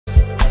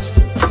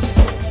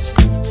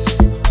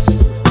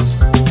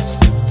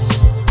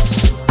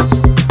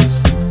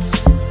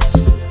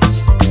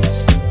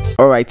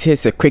Alright,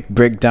 here's a quick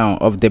breakdown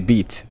of the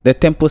beat. The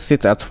tempo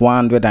sits at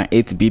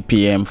 108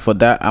 BPM for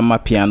that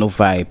Amapiano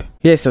vibe.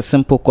 Here's a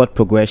simple chord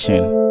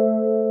progression.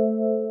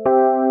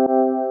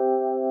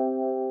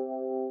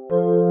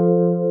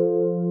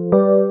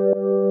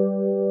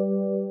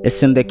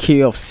 It's in the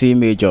key of C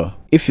major.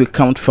 If you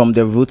count from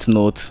the root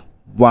note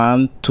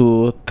 1,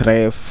 2,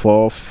 3,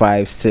 4,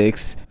 5,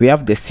 6, we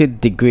have the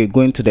 6th degree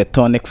going to the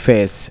tonic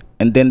first,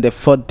 and then the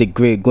 4th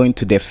degree going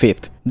to the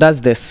 5th. That's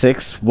the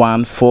 6,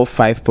 1, 4,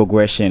 5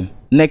 progression.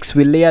 Next,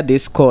 we layer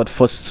this chord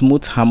for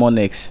smooth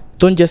harmonics.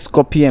 Don't just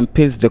copy and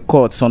paste the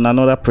chords on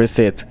another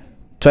preset.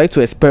 Try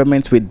to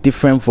experiment with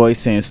different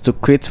voicings to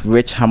create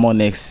rich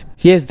harmonics.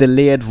 Here's the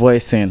layered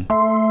voicing.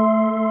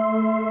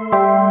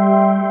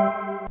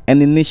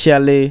 And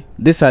initially,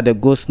 these are the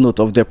ghost notes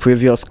of the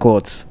previous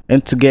chords,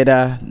 and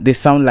together they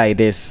sound like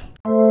this.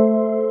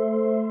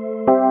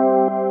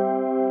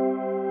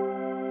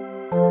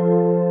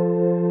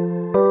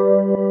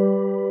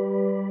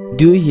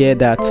 Do you hear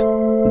that?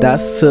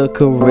 That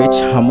circle rich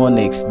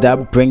harmonics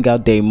that bring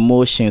out the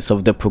emotions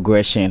of the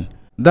progression.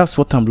 That's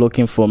what I'm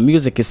looking for.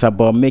 Music is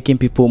about making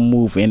people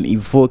move and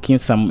evoking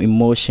some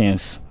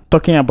emotions.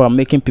 Talking about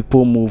making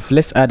people move,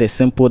 let's add a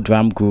simple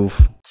drum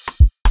groove.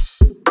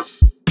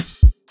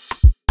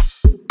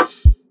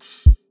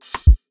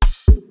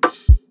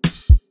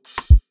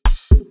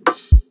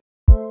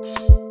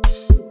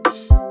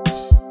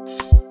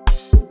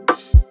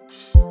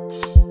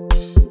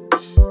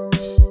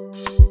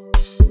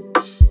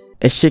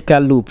 A shaker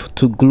loop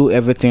to glue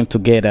everything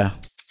together.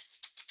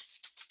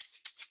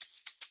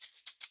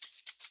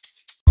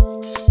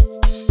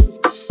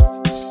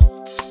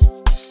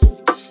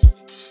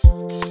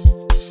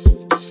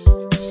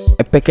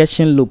 A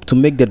percussion loop to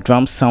make the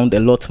drums sound a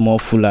lot more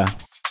fuller.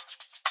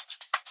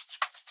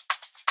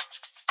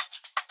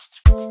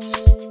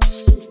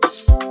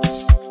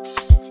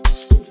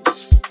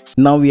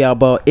 Now we are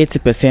about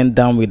 80%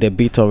 done with the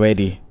beat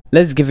already.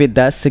 Let's give it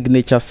that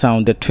signature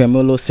sound, the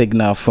tremolo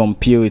signal from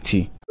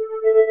Purity.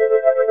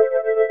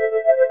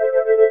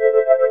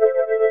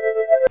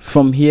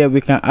 From here,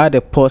 we can add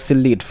a pulse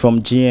lead from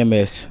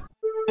GMS.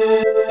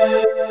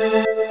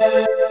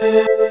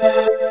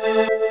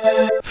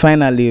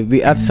 Finally,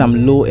 we add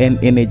some low-end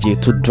energy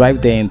to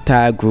drive the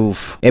entire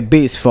groove. A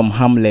bass from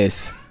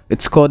Harmless.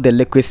 It's called the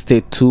Liquid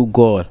State 2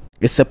 God.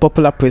 It's a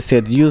popular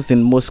preset used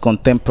in most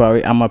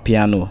contemporary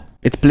Amapiano.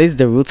 It plays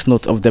the root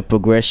note of the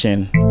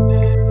progression.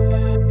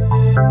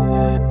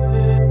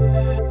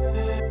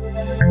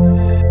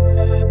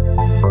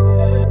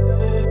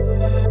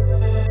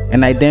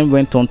 And I then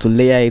went on to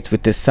layer it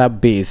with a sub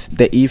bass,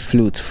 the E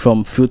flute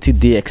from Fruity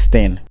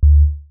DX10.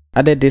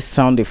 Added this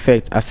sound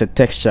effect as a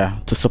texture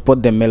to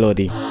support the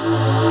melody.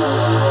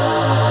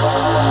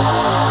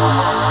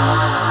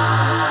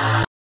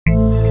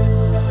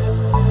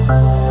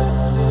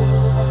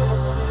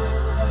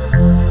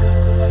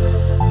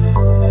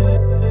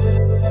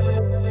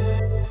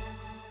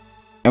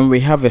 And we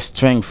have a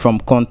string from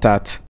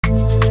Contact.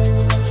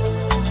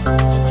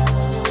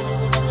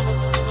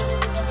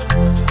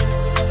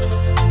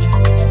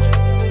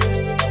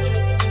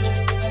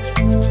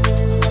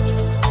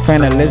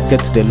 Finally, let's get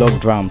to the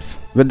log drums.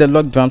 With the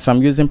log drums,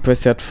 I'm using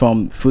preset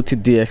from Fruity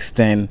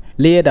DX10,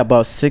 layered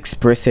about 6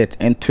 presets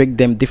and tweaked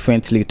them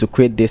differently to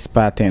create this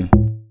pattern.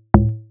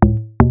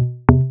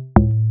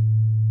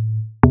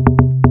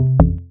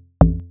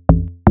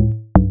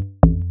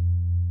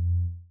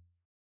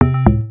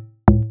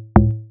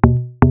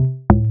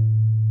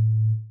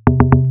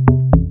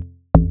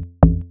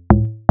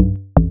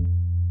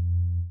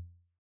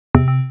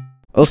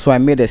 Also, I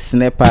made a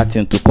snare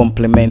pattern to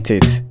complement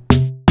it.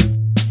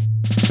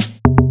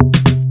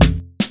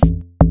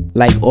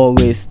 Like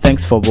always,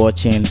 thanks for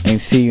watching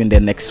and see you in the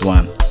next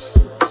one.